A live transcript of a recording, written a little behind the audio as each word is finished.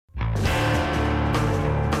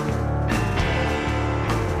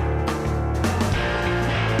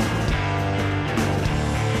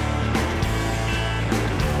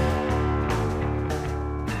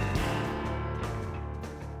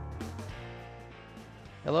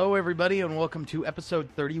Hello, everybody, and welcome to episode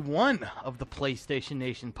 31 of the PlayStation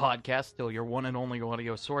Nation podcast, still your one and only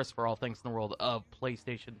audio source for all things in the world of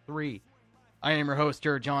PlayStation 3. I am your host,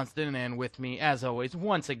 Jared Johnston, and with me, as always,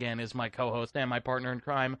 once again, is my co-host and my partner in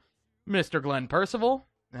crime, Mr. Glenn Percival.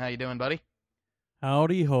 How you doing, buddy?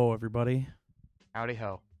 Howdy ho, everybody. Howdy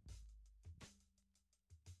ho.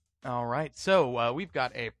 All right, so we've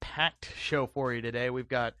got a packed show for you today. We've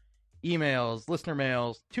got emails, listener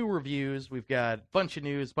mails, 2 reviews. We've got a bunch of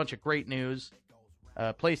news, a bunch of great news.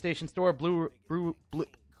 PlayStation Store, Blu-ray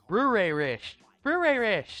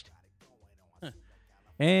Rished.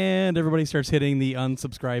 And everybody starts hitting the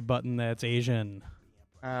unsubscribe button that's Asian.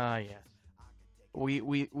 Yes.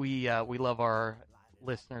 We love our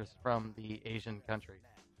listeners from the Asian countries.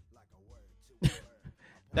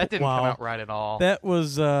 That didn't come out right at all. That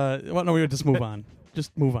was, well, no, we would just move on.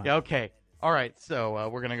 Just move on. Yeah, okay. All right, so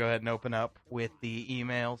we're going to go ahead and open up with the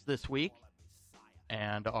emails this week.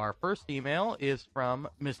 And our first email is from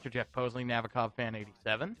Mr. Jeff Posley, Navikov Fan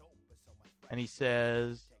 87. And he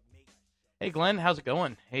says, "Hey, Glenn, how's it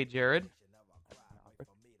going? Hey, Jared.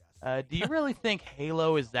 Do you really think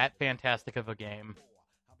Halo is that fantastic of a game?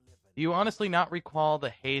 Do you honestly not recall the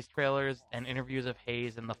Haze trailers and interviews of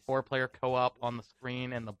Haze and the 4-player co-op on the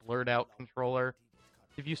screen and the blurred-out controller?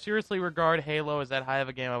 If you seriously regard Halo as that high of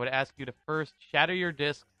a game, I would ask you to first shatter your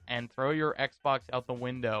discs and throw your Xbox out the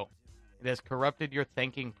window. It has corrupted your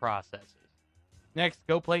thinking processes. Next,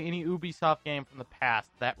 go play any Ubisoft game from the past.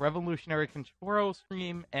 That revolutionary control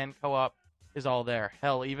stream and co-op is all there.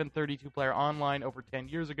 Hell, even 32-player online over 10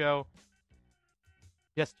 years ago.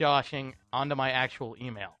 Just joshing, onto my actual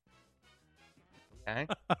email." Okay?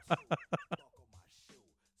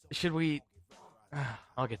 Should we...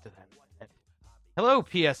 I'll get to that. Hello,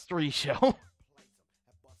 PS3 show.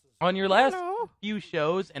 On your last few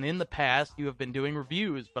shows and in the past, you have been doing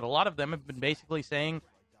reviews, but a lot of them have been basically saying,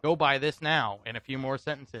 "Go buy this now," in a few more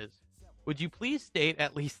sentences. Would you please state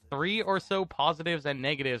at least 3 or so positives and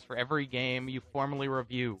negatives for every game you formally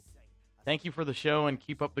review? Thank you for the show and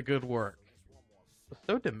keep up the good work.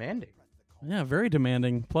 So demanding. Yeah, very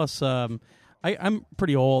demanding. Plus, I'm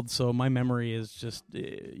pretty old, so my memory is just,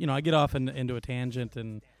 I get off into a tangent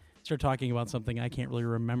and start talking about something I can't really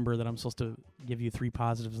remember that I'm supposed to give you 3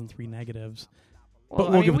 positives and 3 negatives. Well,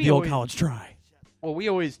 but we'll give it the old college try. Well, we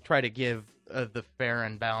always try to give the fair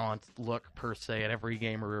and balanced look, per se, at every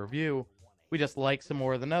game we review. We just like some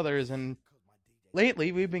more than others, and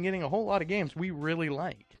lately we've been getting a whole lot of games we really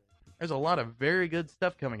like. There's a lot of very good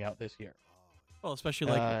stuff coming out this year. Well,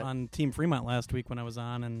 especially on Team Fremont last week when I was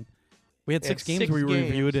on, and we had 6 games we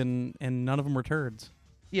reviewed, and none of them were turds.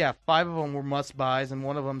 Yeah, 5 of them were must-buys, and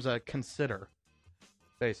one of them's a consider,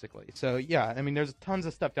 basically. So, yeah, I mean, there's tons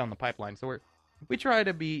of stuff down the pipeline. So we try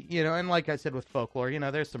to be, and like I said with Folklore,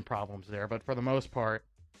 there's some problems there. But for the most part,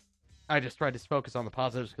 I just try to focus on the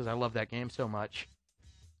positives because I love that game so much.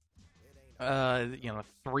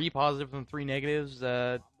 3 positives and 3 negatives,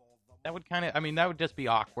 that would that would just be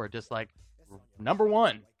awkward. Just like, number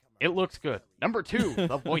 1, it looks good. Number 2,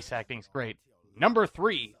 the voice acting's great. Number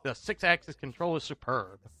 3, the 6-axis control is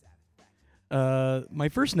superb. My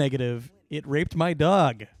first negative, it raped my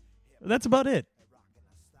dog. That's about it.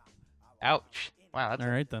 Ouch. Wow, that's all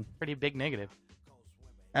right, then. Pretty big negative.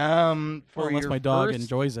 Unless my dog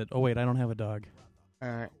enjoys it. Oh, wait, I don't have a dog. All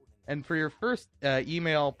right. And for your first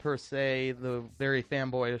email, per se, the very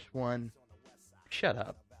fanboyish one, shut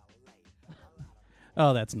up.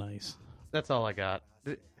 Oh, that's nice. That's all I got.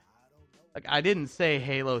 Like, I didn't say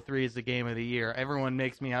Halo 3 is the game of the year. Everyone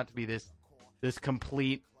makes me out to be this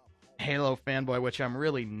complete Halo fanboy, which I'm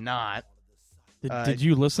really not. Did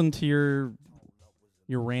you listen to your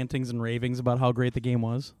rantings and ravings about how great the game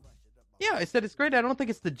was? Yeah, I said it's great. I don't think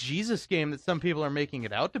it's the Jesus game that some people are making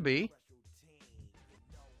it out to be.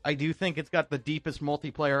 I do think it's got the deepest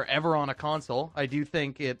multiplayer ever on a console. I do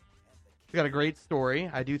think it's got a great story.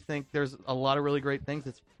 I do think there's a lot of really great things.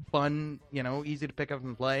 It's fun, easy to pick up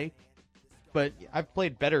and play. But I've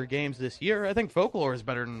played better games this year. I think Folklore is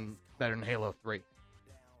better than Halo 3.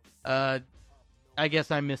 I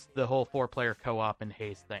guess I missed the whole 4-player co-op and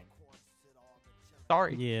Haze thing.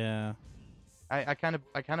 Sorry. Yeah. I kind of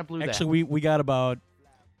blew that. Actually, we got about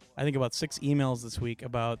 6 emails this week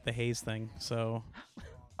about the Haze thing. So,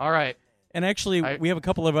 all right. And actually, we have a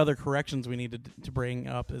couple of other corrections we need to bring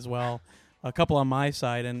up as well. A couple on my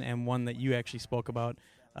side and one that you actually spoke about.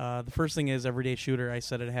 The first thing is Everyday Shooter. I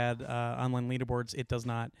said it had online leaderboards. It does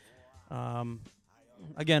not.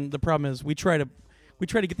 Again, the problem is we try to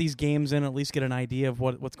get these games in, at least get an idea of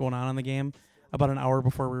what's going on in the game about an hour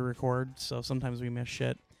before we record. So sometimes we miss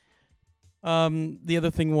shit. The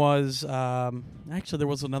other thing was, actually, there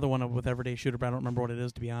was another one with Everyday Shooter, but I don't remember what it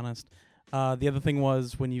is, to be honest. The other thing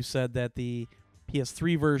was when you said that the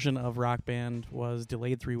PS3 version of Rock Band was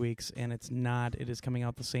delayed 3 weeks, and it's not. It is coming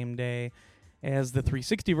out the same day as the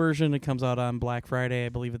 360 version. It comes out on Black Friday. I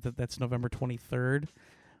believe that's November 23rd.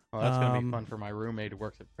 Oh, that's going to be fun for my roommate who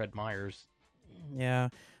works at Fred Meyer's. Yeah.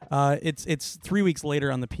 It's 3 weeks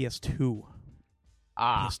later on the PS2.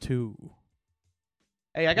 PS2.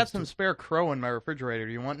 Hey, I got some spare crow in my refrigerator.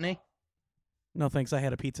 Do you want any? No, thanks. I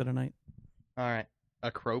had a pizza tonight. All right.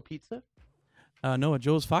 A crow pizza? No, a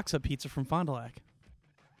Joe's Fox Hut pizza from Fond du Lac.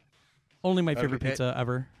 Only my favorite pizza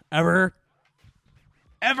ever. Ever.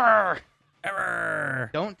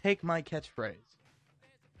 Don't take my catchphrase.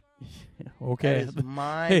 Okay. That is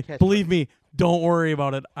my catchphrase. Believe me, don't worry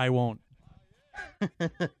about it. I won't.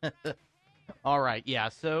 All right. Yeah.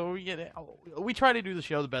 So we try to do the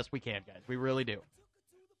show the best we can, guys. We really do.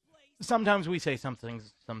 Sometimes we say some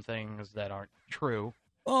things that aren't true.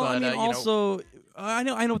 Well, but, I mean, also, I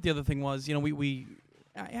know what the other thing was. You know,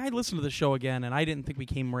 I listened to the show again, and I didn't think we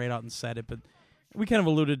came right out and said it, but we kind of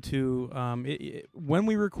alluded to when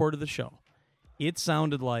we recorded the show, it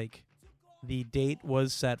sounded like the date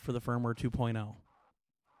was set for the firmware 2.0.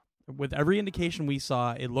 With every indication we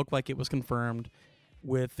saw, it looked like it was confirmed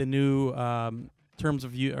with the new terms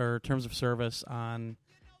of service on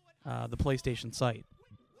the PlayStation site.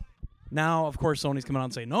 Now, of course, Sony's coming out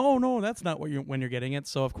and saying, no, that's not when you're getting it.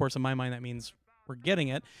 So, of course, in my mind, that means we're getting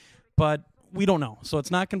it. But we don't know. So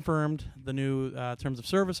it's not confirmed. The new terms of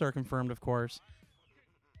service are confirmed, of course.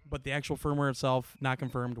 But the actual firmware itself, not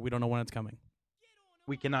confirmed. We don't know when it's coming.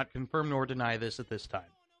 We cannot confirm nor deny this at this time.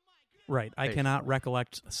 Right. I cannot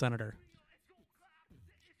recollect Senator.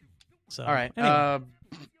 So, all right. Anyway.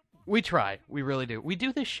 We try. We really do. We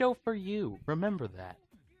do this show for you. Remember that.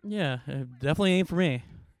 Yeah, definitely ain't for me.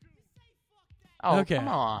 Oh, okay. Come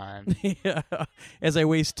on. Yeah. As I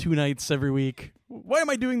waste 2 nights every week. Why am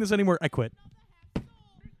I doing this anymore? I quit.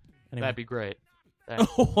 Anyway. That'd be great. The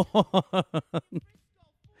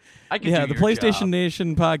PlayStation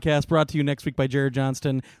Nation podcast brought to you next week by Jared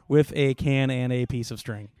Johnston with a can and a piece of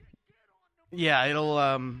string. Yeah,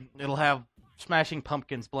 it'll have Smashing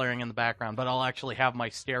Pumpkins blaring in the background, but I'll actually have my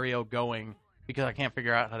stereo going because I can't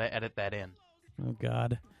figure out how to edit that in. Oh,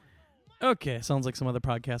 God. Okay, sounds like some other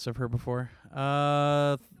podcasts I've heard before.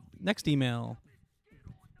 Next email.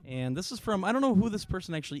 And this is from, I don't know who this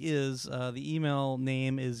person actually is. The email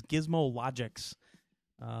name is Gizmo Logics.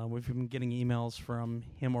 We've been getting emails from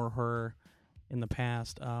him or her in the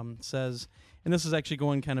past. Says, and this is actually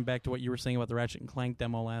going kind of back to what you were saying about the Ratchet & Clank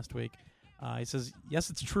demo last week. He says,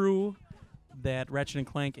 yes, it's true that Ratchet &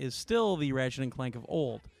 Clank is still the Ratchet & Clank of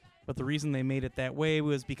old. But the reason they made it that way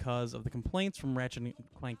was because of the complaints from Ratchet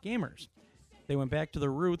 & Clank gamers. They went back to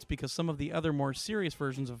their roots because some of the other more serious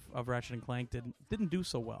versions of Ratchet & Clank didn't do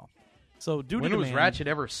so well. So due to when was Ratchet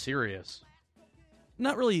ever serious?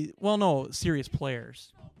 Not really. Well, no, serious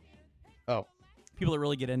players. Oh. People that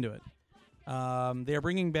really get into it. They are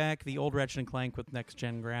bringing back the old Ratchet & Clank with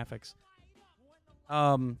next-gen graphics.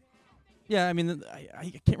 Yeah, I mean,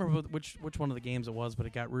 I can't remember which one of the games it was, but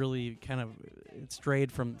it got really kind of it strayed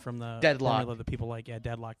from the Deadlock formula that people like. Yeah,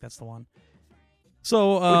 Deadlock, that's the one.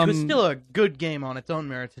 So, which was still a good game on its own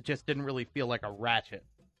merits. It just didn't really feel like a Ratchet.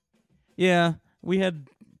 Yeah, we had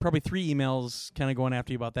probably 3 emails kind of going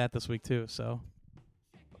after you about that this week too. So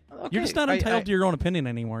okay, you're just not entitled to your own opinion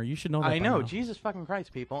anymore. You should know that. I know, now. Jesus fucking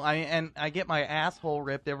Christ, people. I get my asshole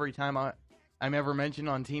ripped every time I'm ever mentioned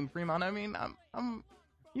on Team Fremont. I mean, I'm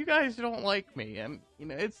you guys don't like me, and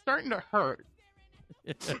it's starting to hurt.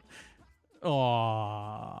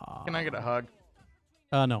 Aww. Can I get a hug?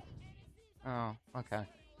 No. Oh, okay.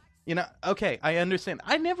 Okay, I understand.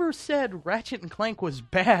 I never said Ratchet and Clank was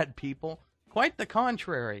bad, people. Quite the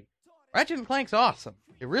contrary. Ratchet and Clank's awesome.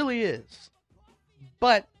 It really is.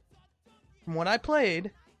 But from what I played,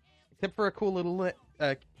 except for a cool little,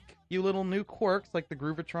 few little new quirks like the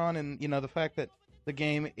Groovatron and the fact that the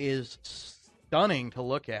game is stunning to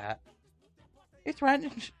look at. It's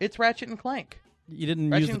Ratchet and Clank. You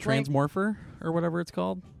didn't use the Transmorpher or whatever it's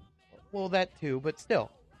called? Well, that too, but still.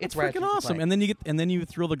 It's freaking awesome. And then you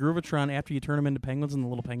throw the Groovatron after you turn them into penguins and the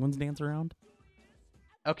little penguins dance around.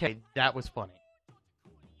 Okay, that was funny.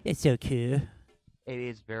 It's so cool. It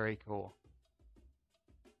is very cool.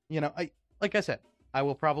 Like I said, I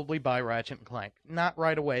will probably buy Ratchet and Clank. Not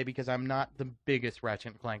right away because I'm not the biggest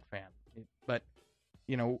Ratchet and Clank fan. But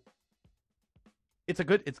it's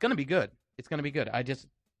going to be good. It's going to be good.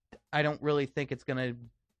 I don't really think it's going to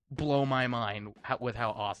blow my mind with how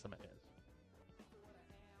awesome it is.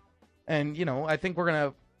 And, I think we're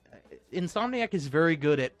going to... Insomniac is very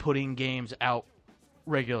good at putting games out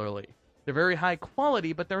regularly. They're very high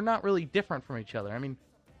quality, but they're not really different from each other. I mean,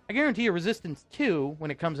 I guarantee you Resistance 2,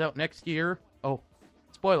 when it comes out next year,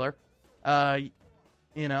 spoiler, I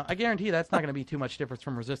guarantee that's not going to be too much difference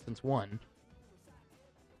from Resistance 1.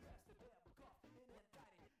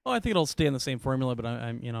 Well, I think it'll stay in the same formula, but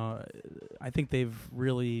I think they've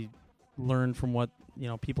really learned from what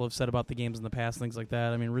people have said about the games in the past, things like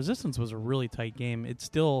that. I mean, Resistance was a really tight game. It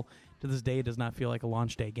still, to this day, does not feel like a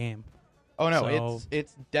launch day game. Oh no,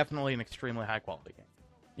 it's definitely an extremely high quality game.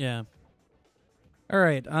 Yeah. All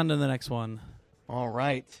right, on to the next one. All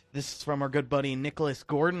right, this is from our good buddy Nicholas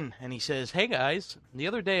Gordon, and he says, "Hey guys, the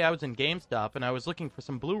other day I was in GameStop and I was looking for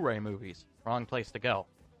some Blu-ray movies. Wrong place to go.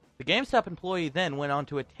 The GameStop employee then went on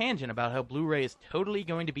to a tangent about how Blu-ray is totally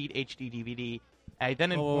going to beat HD DVD. I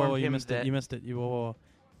then informed him that you missed it.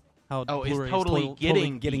 How Blu-ray is totally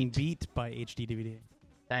getting beat. beat by HD DVD.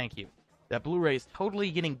 Thank you. That Blu-ray is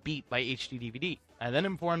totally getting beat by HD DVD. I then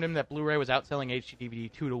informed him that Blu-ray was outselling HD DVD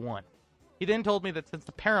 2-1. He then told me that since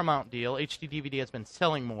the Paramount deal, HD DVD has been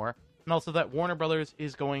selling more, and also that Warner Brothers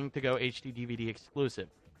is going to go HD DVD exclusive.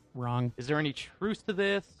 Wrong. Is there any truth to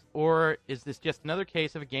this, or is this just another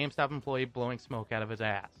case of a GameStop employee blowing smoke out of his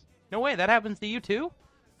ass? No way, that happens to you too?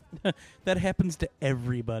 That happens to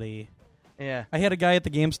everybody. Yeah. I had a guy at the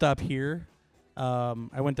GameStop here.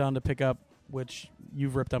 I went down to pick up, which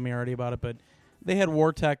you've ripped on me already about it, but they had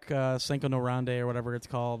Wartech Cinco no Grande or whatever it's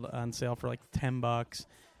called on sale for like $10.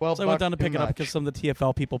 Well, so I went down to pick it up because some of the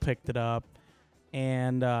TFL people picked it up,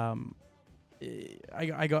 and I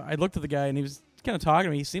looked at the guy and he was kind of talking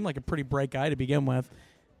to me. He seemed like a pretty bright guy to begin with.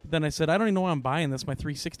 But then I said, I don't even know why I'm buying this. My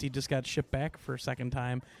 360 just got shipped back for a second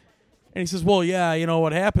time. And he says, well, yeah,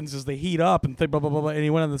 what happens is they heat up and blah, blah, blah, blah. And he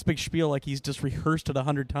went on this big spiel like he's just rehearsed it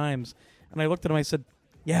 100 times. And I looked at him, I said,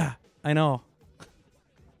 yeah, I know.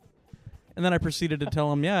 And then I proceeded to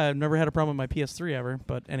tell him, yeah, I've never had a problem with my PS3 ever.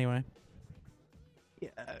 But anyway. Yeah.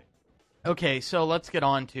 Okay, so let's get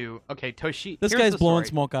on to Toshiba. This guy's blowing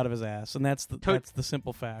smoke out of his ass, and that's the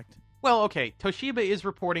simple fact. Well, okay, Toshiba is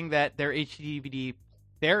reporting that their HD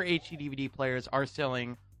DVD players are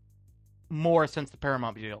selling more since the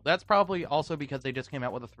Paramount deal. That's probably also because they just came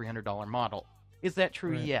out with a $300 model. Is that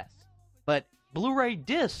true? Right. Yes. But Blu-ray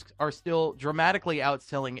discs are still dramatically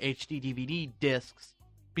outselling HD DVD discs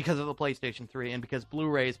because of the PlayStation 3 and because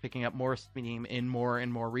Blu-ray is picking up more steam in more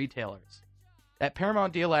and more retailers. That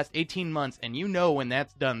Paramount deal lasts 18 months, and when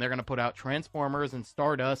that's done, they're going to put out Transformers and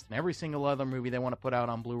Stardust and every single other movie they want to put out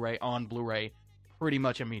on Blu-ray pretty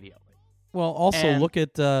much immediately. Well, also look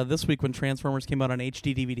at this week when Transformers came out on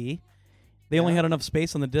HD DVD. They only had enough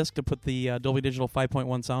space on the disc to put the Dolby Digital 5.1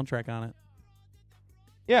 soundtrack on it.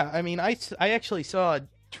 Yeah, I mean, I actually saw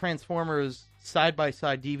Transformers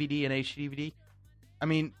side-by-side DVD and HD DVD. I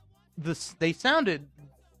mean, they sounded...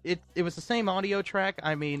 It was the same audio track.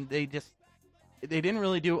 I mean, they didn't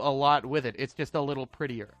really do a lot with it. It's just a little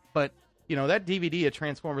prettier. But, that DVD of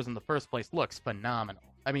Transformers in the first place looks phenomenal.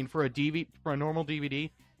 I mean, for a normal DVD,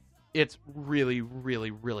 it's really,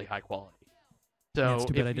 really, really high quality. So yeah, it's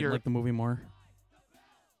too bad I didn't like the movie more.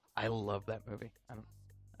 I love that movie. I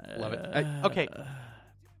love it. Okay.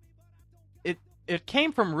 It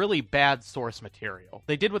came from really bad source material.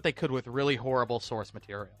 They did what they could with really horrible source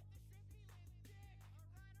material.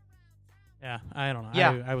 Yeah, I don't know.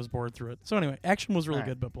 Yeah. I was bored through it. So anyway, action was really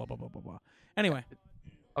good, but blah, blah, blah, blah, blah. Anyway.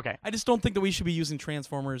 Okay. I just don't think that we should be using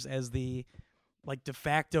Transformers as the de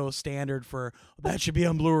facto standard for that should be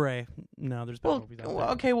on Blu-ray. No, there's better movies out there.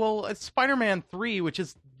 Okay, well, it's Spider-Man 3, which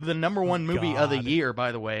is the number one movie of the year,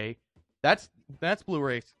 by the way. That's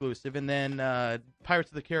Blu-ray exclusive. And then Pirates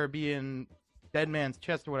of the Caribbean, Dead Man's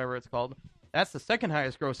Chest, or whatever it's called, that's the second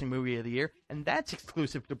highest grossing movie of the year, and that's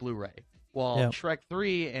exclusive to Blu-ray. While Shrek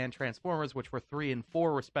 3 and Transformers, which were 3 and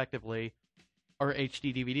 4 respectively, are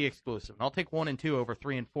HD DVD exclusive. And I'll take 1 and 2 over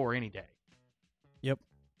 3 and 4 any day. Yep.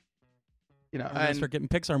 I'm gonna start getting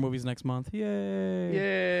Pixar movies next month. Yay!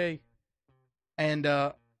 Yay! And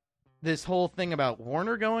this whole thing about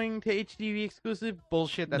Warner going to HDV exclusive,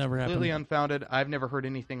 bullshit. That's completely unfounded. I've never heard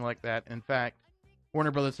anything like that. In fact,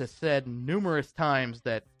 Warner Brothers has said numerous times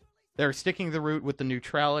that they're sticking the route with the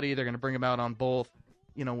neutrality. They're going to bring them out on both,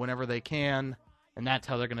 whenever they can, and that's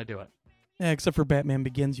how they're going to do it. Yeah, except for Batman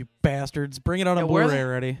Begins, you bastards. Bring it out on Blu-ray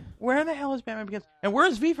already. Where the hell is Batman Begins? And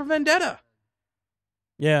where's V for Vendetta?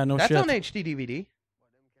 Yeah, no shit. That's on HD DVD.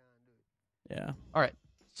 Yeah. All right.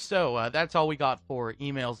 So that's all we got for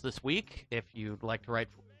emails this week. If you'd like to write,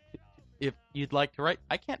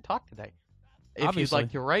 I can't talk today. If Obviously. you'd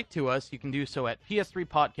like to write to us, you can do so at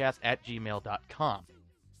ps3podcast@gmail.com.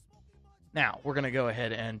 Now, we're going to go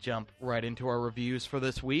ahead and jump right into our reviews for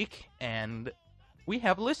this week, and we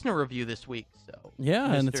have a listener review this week. So,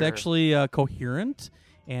 Yeah, and it's actually coherent,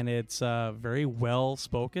 and it's very well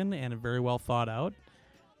spoken and very well thought out.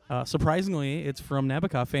 Surprisingly, it's from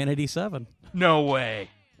Nabokov Fan 87. No way.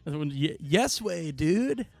 Yes way,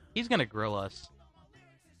 dude. He's going to grill us.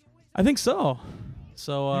 I think so.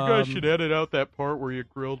 So you guys should edit out that part where you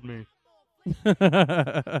grilled me.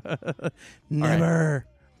 Never.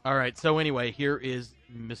 All right, so anyway, here is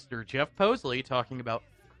Mr. Jeff Posley talking about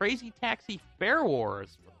Crazy Taxi Fare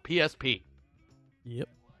Wars for PSP. Yep.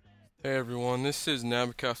 Hey everyone, this is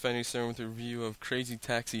Nabokov Fan 87 with a review of Crazy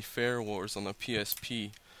Taxi Fare Wars on the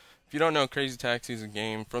PSP. If you don't know, Crazy Taxi is a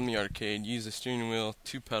game from the arcade. You use a steering wheel,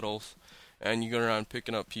 2 pedals, and you go around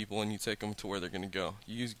picking up people and you take them to where they're going to go.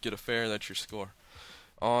 You get a fare, that's your score.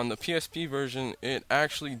 On the PSP version, it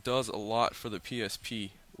actually does a lot for the PSP,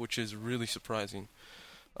 which is really surprising.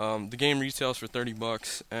 The game retails for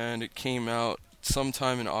 $30, and it came out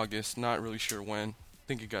sometime in August, not really sure when. I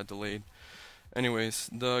think it got delayed. Anyways,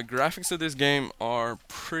 the graphics of this game are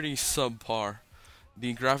pretty subpar.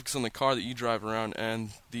 The graphics on the car that you drive around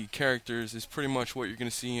and the characters is pretty much what you're going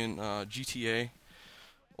to see in GTA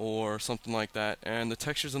or something like that. And the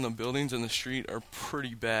textures on the buildings and the street are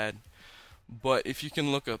pretty bad. But if you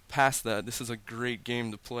can look past that, this is a great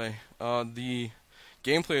game to play. The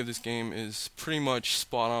gameplay of this game is pretty much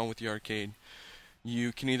spot on with the arcade.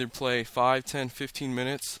 You can either play 5, 10, 15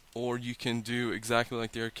 minutes, or you can do exactly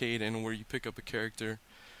like the arcade and where you pick up a character,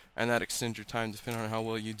 and that extends your time depending on how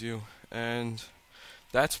well you do. And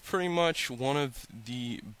that's pretty much one of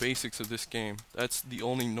the basics of this game. That's the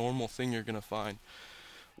only normal thing you're going to find.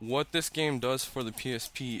 What this game does for the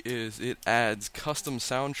PSP is it adds custom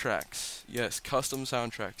soundtracks. Yes, custom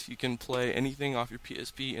soundtracks. You can play anything off your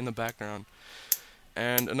PSP in the background.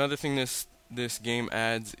 And another thing this game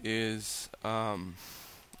adds is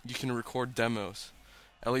you can record demos.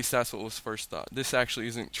 At least that's what was first thought. This actually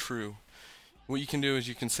isn't true. What you can do is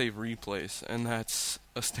you can save replays, and that's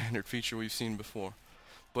a standard feature we've seen before.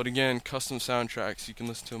 But again, custom soundtracks, you can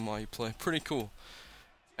listen to them while you play. Pretty cool.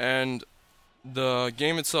 And the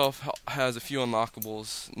game itself has a few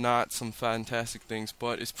unlockables, not some fantastic things,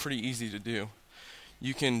 but it's pretty easy to do.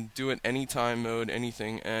 You can do it anytime mode,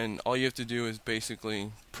 anything, and all you have to do is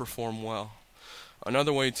basically perform well.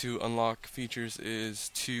 Another way to unlock features is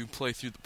to play through the